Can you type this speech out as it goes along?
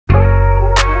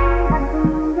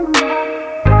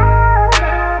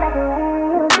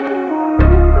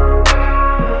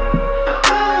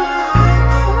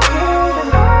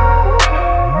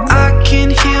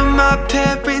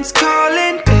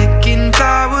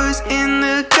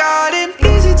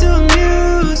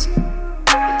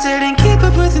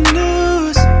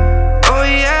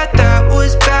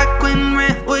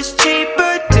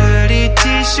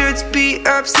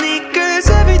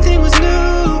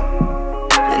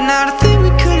not a thing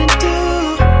we couldn't do.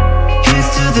 Here's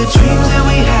to the dreams that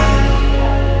we had,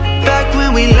 back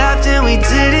when we laughed and we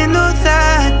didn't know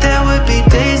that there would be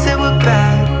days that were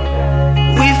bad.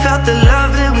 We felt the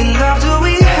love and we loved what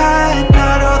we had,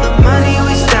 not all the money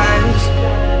we stashed.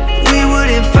 We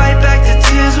wouldn't fight back the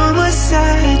tears when we're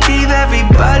sad, gave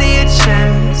everybody a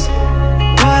chance.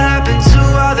 What happened to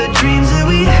all the dreams that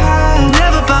we had?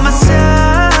 Never by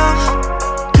myself,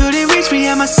 couldn't reach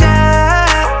me at myself.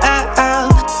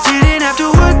 Didn't have to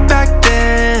work back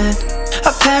then.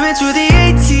 Our parents were the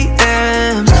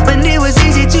ATMs when it was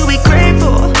easy to be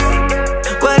grateful.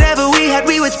 Whatever we had,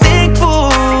 we were thankful.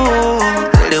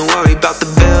 Didn't worry about the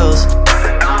bills.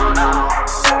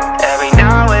 Every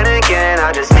now and again,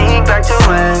 I just think back to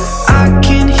when I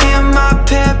can hear my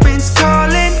parents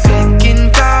calling, picking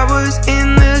flowers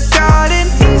in the garden.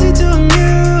 Easy to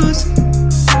amuse,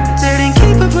 didn't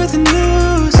keep up with the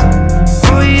news.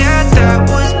 Oh yeah, that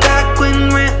was back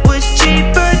when rent was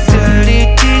cheaper.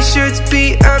 Dirty t-shirts,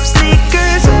 beat up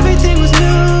sneakers, everything was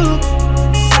new,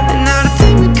 and not a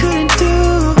thing we couldn't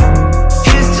do.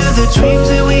 Here's to the dreams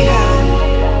that we had,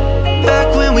 back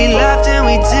when we laughed and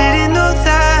we didn't know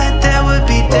that there would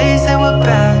be days that were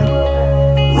bad.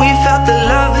 We felt the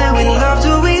love and we loved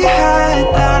what we had,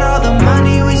 not all the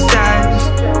money we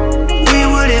stashed. We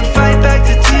wouldn't fight back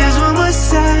the tears when we're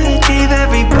sad, gave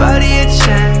everybody a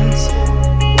chance.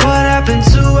 What happened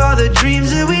to all the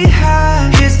dreams that we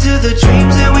had? Here's to the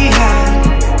dreams that we had,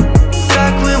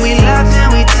 back when we laughed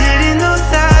and we didn't know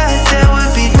that there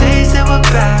would be days that were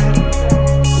bad.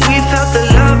 We felt the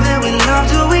love and we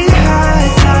loved what we had,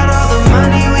 not all the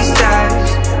money we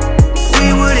stashed.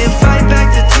 We wouldn't fight back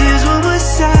the tears when we're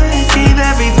sad, gave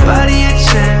everybody a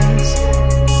chance.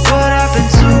 What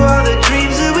happened to all the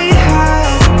dreams that we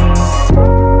had?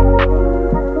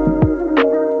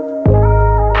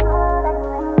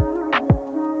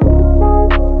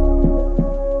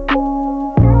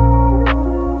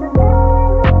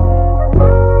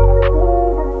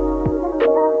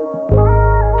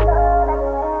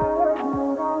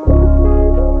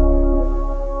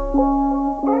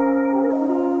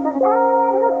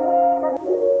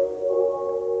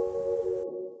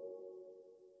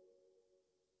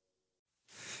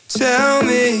 Tell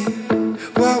me,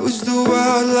 what was the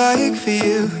world like for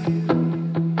you?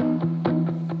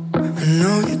 I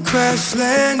know you crash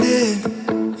landed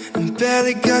and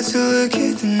barely got to look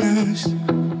at the news.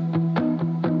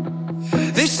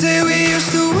 They say we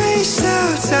used to waste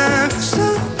our time,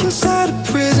 stuck inside a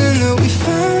prison that we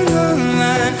found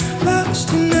online,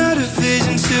 lost in out of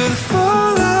vision till the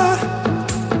fallout.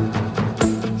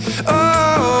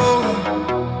 Oh,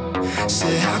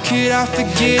 say how could I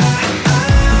forget?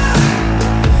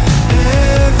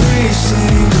 Every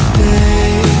single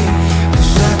day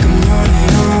feels like I'm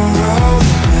running on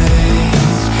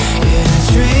rollerblades. In a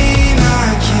dream I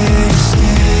can't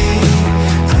escape.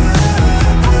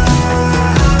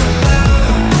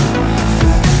 If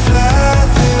I could fly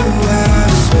through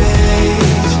outer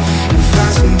space and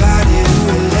find somebody who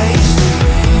relates to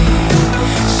me,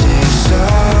 say it's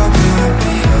all gonna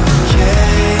be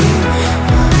okay.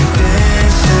 While we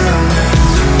dance all night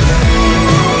too late.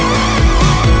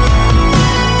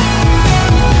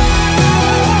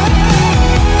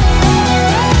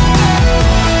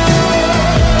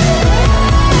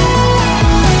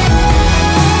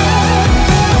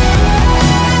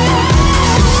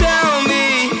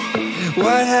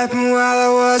 What happened while I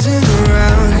wasn't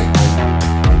around?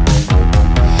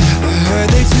 I heard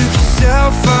they took your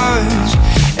cell phones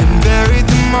and buried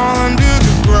them all under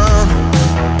the ground.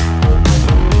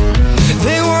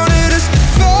 They wanted us to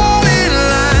fall in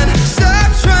line,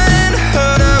 stop trying to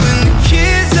hurt her when the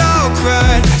kids all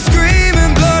cried,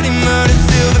 screaming bloody murder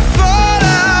till the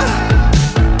fallout.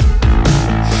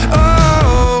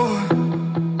 Oh,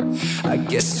 I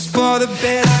guess it's for the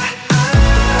better.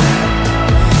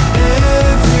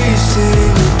 Every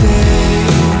single day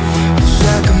feels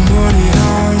like I'm running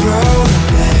on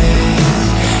rollerblades.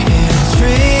 In a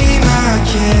dream I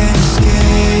can't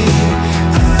escape.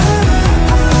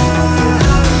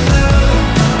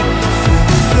 If I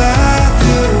could fly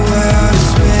through outer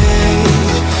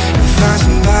space and find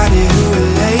somebody who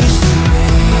relates to me,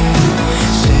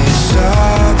 say it's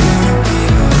all gonna be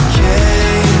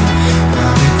okay.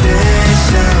 While we dance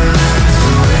all night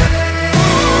too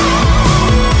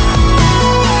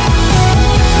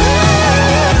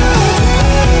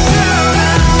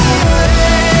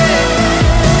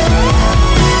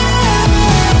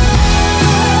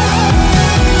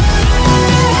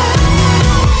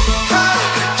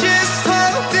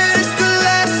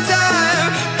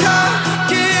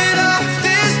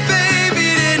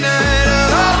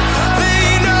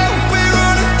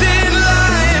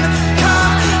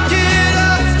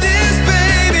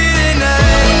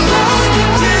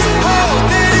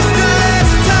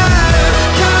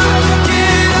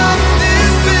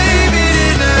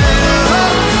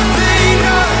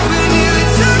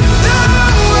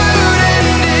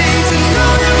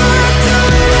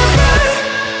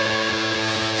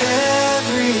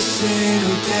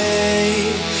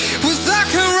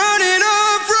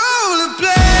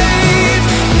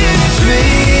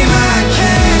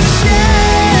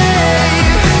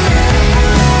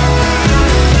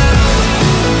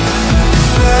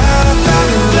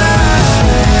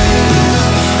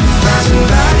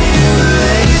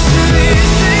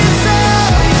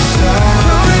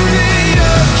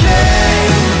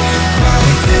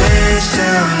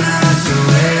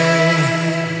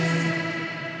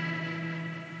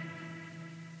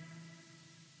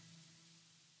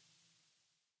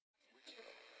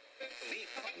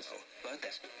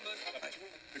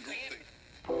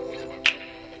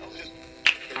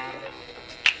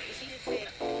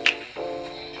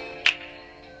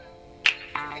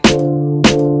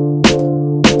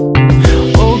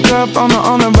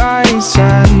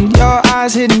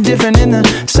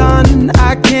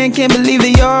can't believe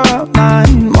that you're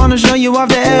mine. Wanna show you off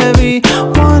to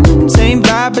everyone. Same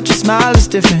vibe, but your smile is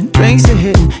different. Drinks are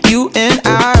hitting, you and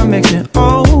I are mixing.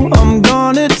 Oh, I'm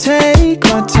gonna take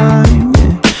my time,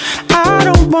 yeah. I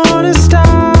don't wanna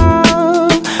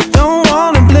stop, don't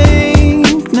wanna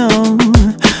blink, no.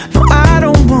 No, I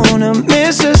don't wanna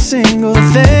miss a single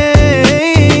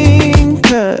thing.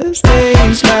 'Cause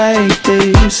days like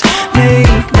this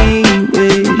make me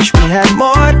wish we had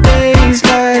more days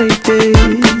like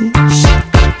this.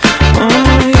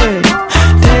 Oh yeah,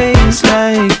 days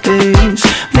like this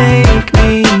make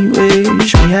me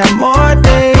wish we had more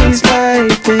days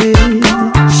like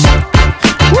this.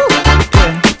 Woo!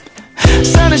 Yeah.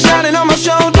 Sun is shining on my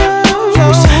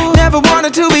shoulders, never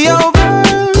wanted to be over.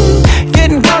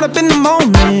 Getting caught up in the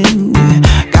moment,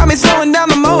 got me slowing down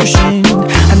the motion.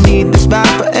 I need this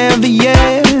vibe forever,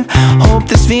 yeah. Hope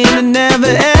this feeling never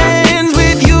ends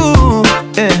with you,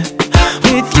 yeah.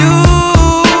 With you,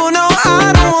 no, I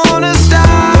don't wanna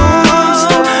stop,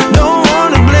 don't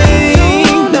wanna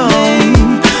blink, no.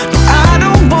 I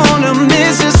don't wanna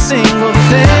miss a single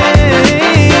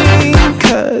thing.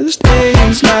 'Cause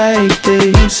days like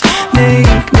this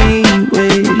make me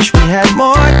wish we had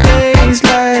more days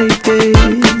like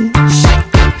this.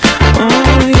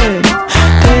 Oh yeah,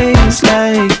 days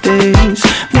like this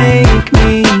make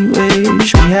me wish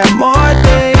we had more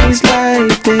days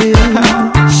like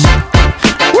this.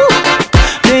 Woo!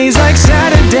 Days like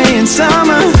Saturday in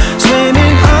summer,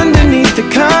 swimming underneath the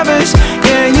covers.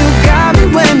 Yeah, you got me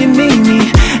when you need me,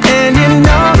 and you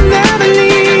know I'm never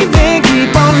leaving.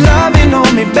 Keep on loving on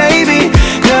me, baby,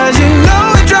 'cause you know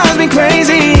it drives me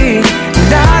crazy.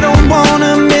 And I don't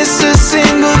wanna miss a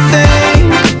single thing.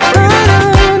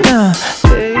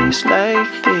 Days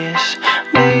like this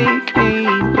make me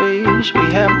wish we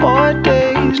had more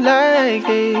days like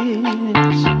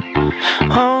this.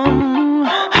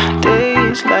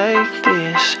 Days like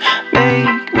this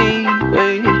make me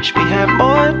wish we had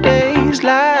more days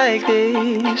like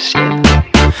this. Yeah.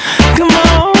 Come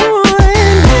on,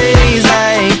 days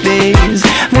like this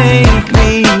make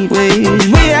me wish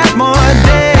we had more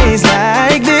days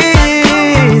like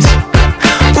this.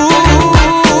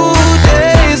 Ooh,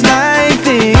 days like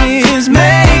this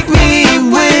make me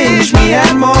wish we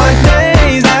had more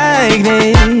days like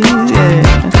this,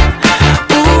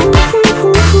 yeah. Ooh,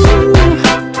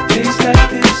 days like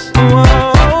this.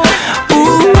 Whoa.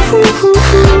 Ooh,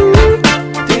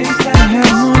 days like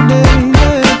have more days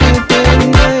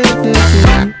like this.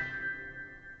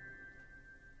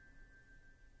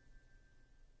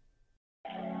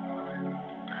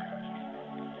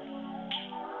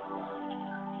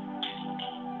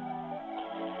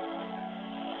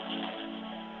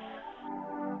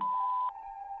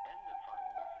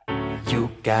 You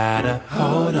got a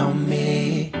hold on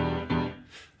me.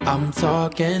 I'm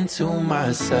talking to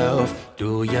myself.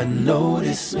 Do you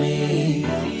notice me?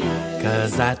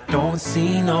 'Cause I don't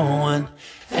see no one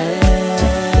else.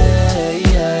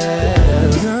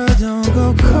 Girl, don't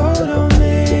go cold on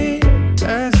me.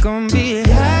 That's gonna be a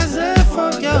hazard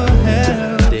for your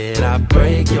health. Did I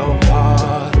break your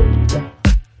heart?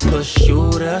 Push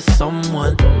you to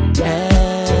someone else.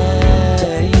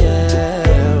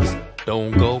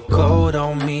 Don't go cold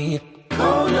on me.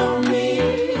 Cold on me.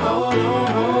 Hold on,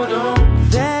 hold on.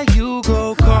 There you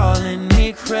go calling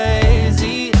me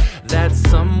crazy. That's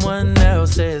someone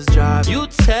else's job. You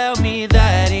tell me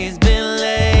that he's been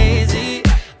lazy,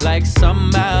 like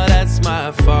somehow that's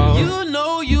my fault. You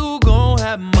know you gon'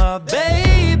 have my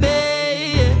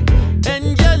baby,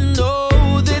 and you know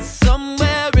that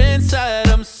somewhere inside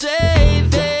I'm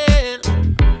saving.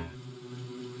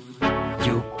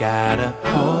 You got a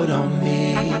hold on me.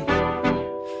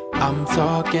 I'm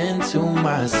talking to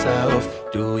myself.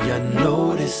 Do you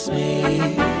notice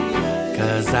me?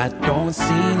 'Cause I don't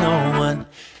see no one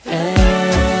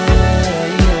else.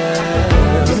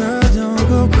 Girl, don't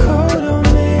go cold on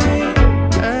me.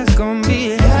 That's gonna be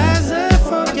a hazard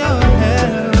for your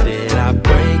health. Did I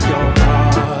break your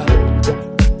heart?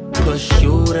 Push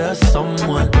you to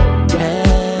someone else.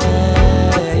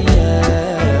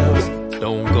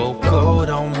 Don't go cold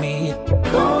on me.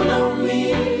 Cold on me.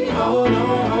 Hold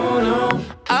on, hold on.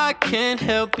 I can't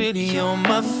help it, you're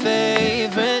my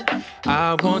favorite.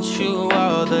 I want you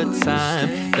all the time.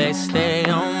 They stay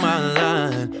on my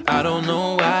line. I don't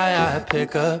know why I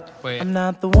pick up. Wait. I'm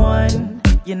not the one,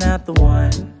 you're not the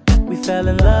one. We fell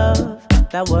in love,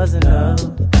 that wasn't love.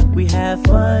 We had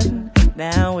fun,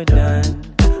 now we're done.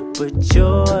 But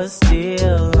you're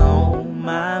still on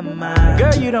my mind.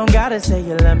 Girl, you don't gotta say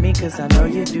you love me, 'cause I know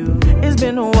you do. It's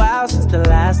been a while since the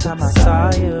last time I saw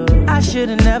you. I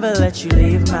should've never let you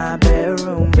leave my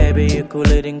bedroom. Baby, you're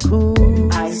cooler than cool.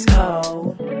 Ice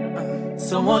cold,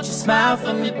 So won't you smile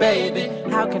for me, baby?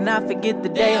 How can I forget the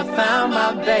day I found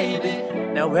my baby?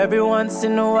 Now every once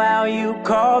in a while you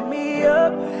call me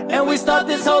up and we start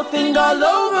this whole thing all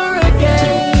over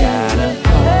again. You gotta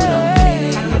hold on me.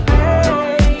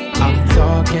 I'm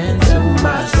talking to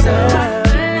myself.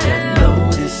 You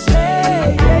notice me,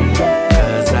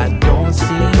 'cause I don't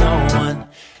see no one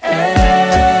else.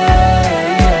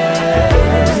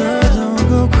 Don't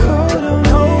go cold on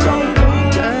me.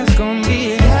 That's gonna be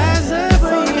a hazard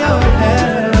for your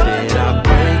health. Did I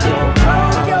break your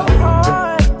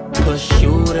heart? Push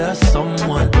you to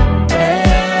someone else.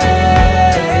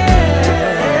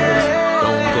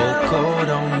 Don't go cold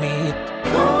on me.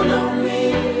 Cold on me.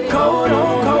 Cold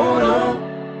on, cold on.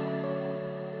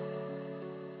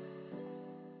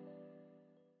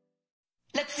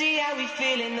 Let's see how we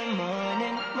feel in the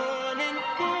morning, morning,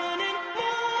 morning,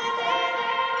 morning.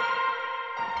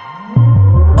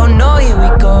 Oh no, here we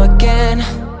go again.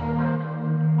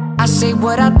 I say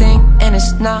what I think and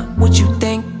it's not what you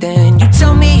think. Then you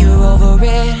tell me you're over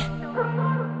it,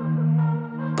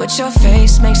 but your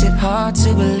face makes it hard to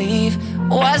believe.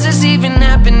 Why is this even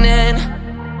happening?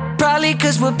 Probably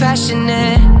 'cause we're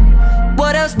passionate.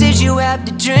 What else did you have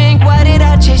to drink? Why did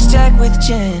I chase Jack with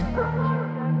gin?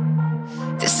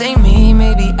 This ain't me,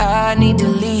 maybe I need to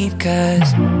leave. 'Cause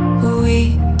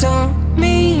we don't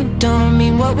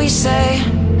mean what we say,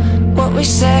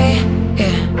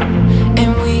 yeah.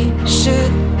 And we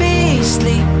should be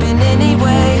sleeping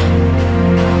anyway.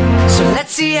 So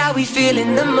let's see how we feel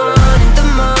in the morning, the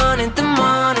morning, the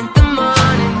morning, the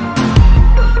morning.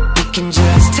 We can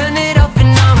just turn it off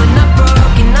and on. We're not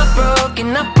broken, not broken,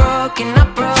 not broken, not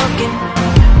broken.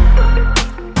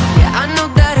 Yeah, I know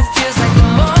that it feels like the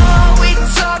more we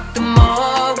talk, the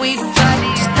more we fight.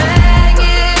 Just hang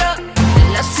it up and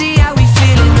let's see how we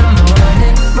feel in the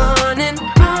morning, morning,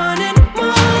 morning,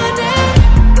 morning.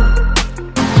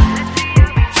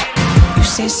 You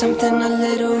say something a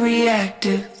little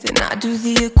reactive, then I do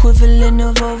the equivalent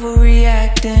of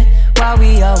overreacting. Why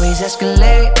we always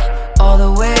escalate all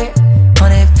the way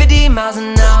 150 miles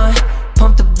an hour,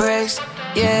 pump the brakes.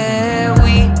 Yeah,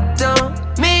 we don't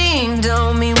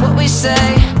mean what we say.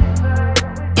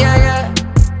 Yeah, yeah.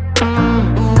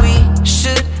 We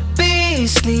should be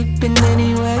sleeping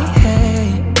anyway. Hey.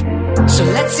 So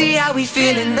let's see how we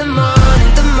feel in the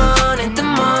morning, the morning, the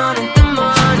morning, the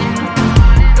morning.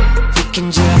 We can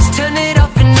just turn it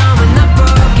off and on. We're not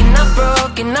broken, not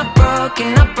broken, not broken,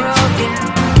 not broken.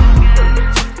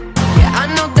 Yeah, I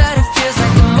know that it feels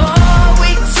like the more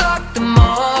we talk, the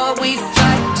more we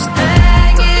fight. Just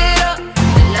hang it up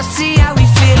and let's see how we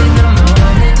feel in the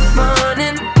morning,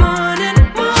 morning, morning,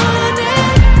 morning.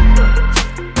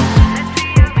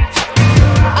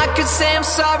 I could say I'm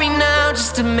sorry now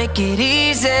just to make it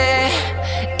easy,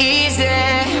 easy.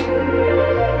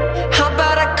 How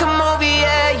about I come over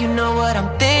here, you know what I'm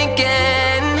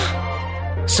thinking.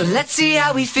 So let's see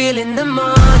how we feel in the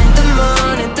morning, the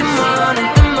morning, the morning,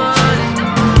 the morning.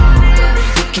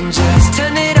 We can just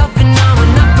turn it off and on.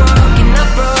 We're not broken, not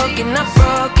broken, not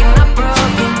broken, not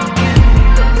broken.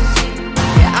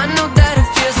 Yeah, I know that it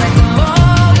feels like the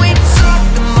more we talk,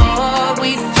 the more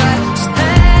we fight. Just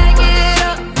hang it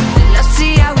up and let's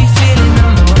see how we feel in the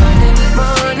morning,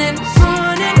 morning,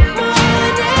 morning,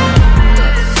 morning.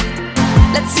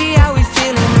 Let's see how we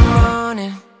feel in the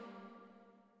morning.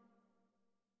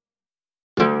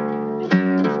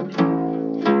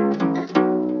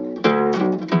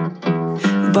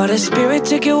 But her spirit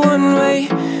took it one way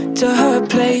to her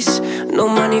place. No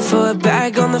money for a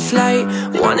bag on the flight.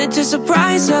 Wanted to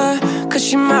surprise her, 'cause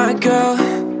she my girl.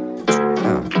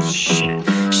 Oh, shit.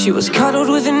 She was cuddled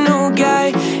with a new guy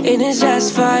in his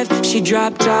S5. She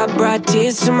dropped top, brought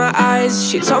tears to my eyes.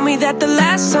 She told me that the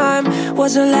last time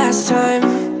was the last time.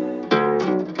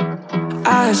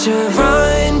 I should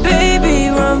run, baby,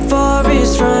 run,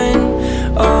 Forrest, run.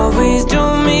 Always do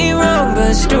me wrong,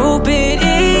 but stupid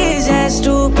is as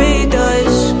stupid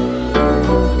does.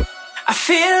 I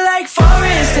feel like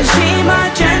Forrest and she my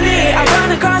Jenny. I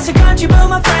run across the country but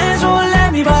my friends won't let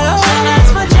me. But oh,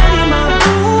 that's my Jenny, my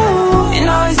boo. And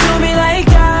always do me like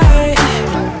that.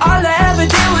 All I ever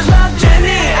did was love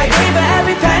Jenny. I gave her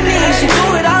every penny. She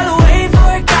threw it all away for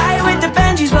a guy with the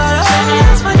Benjis. But oh,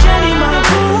 that's my Jenny, my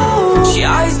boo. She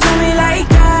always do me like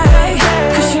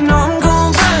that, 'cause she know I'm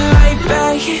gon' run right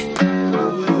back.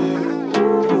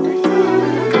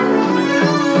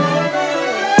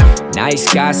 Nice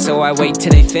guys, so I wait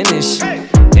till they finish.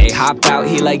 They hop out,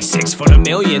 he like 6 for the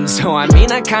million. So I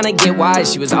mean, I kinda get why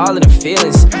she was all in her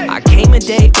feelings. I came a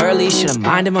day early, should've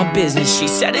minded my business. She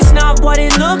said it's not what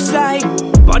it looks like,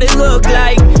 but it looked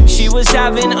like she was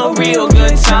having a real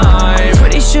good time.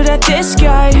 Pretty sure that this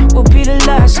guy will be the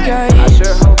last guy. I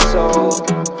sure hope so.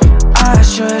 I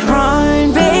should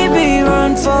run, baby,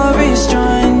 run, Forrest,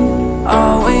 run.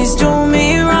 Always do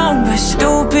me wrong, but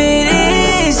stupid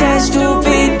is as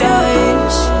stupid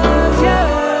does.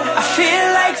 I feel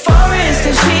like Forrest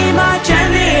and she my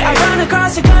Jenny. I run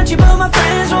across the country but my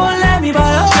friends won't let me. But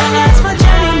oh, that's my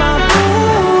Jenny, my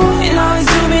boo. And always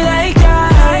do me like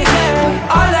that.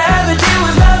 All I ever did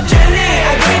was love Jenny.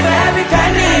 I gave her every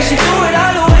penny. She threw it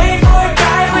all away for a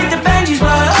guy with the Benjis.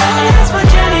 But oh, that's my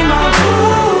Jenny, my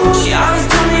boo. She always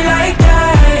do me like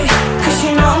that, 'cause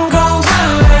you know I'm gon' run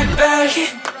right back.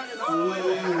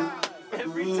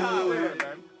 Every time.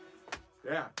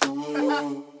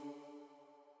 Yeah.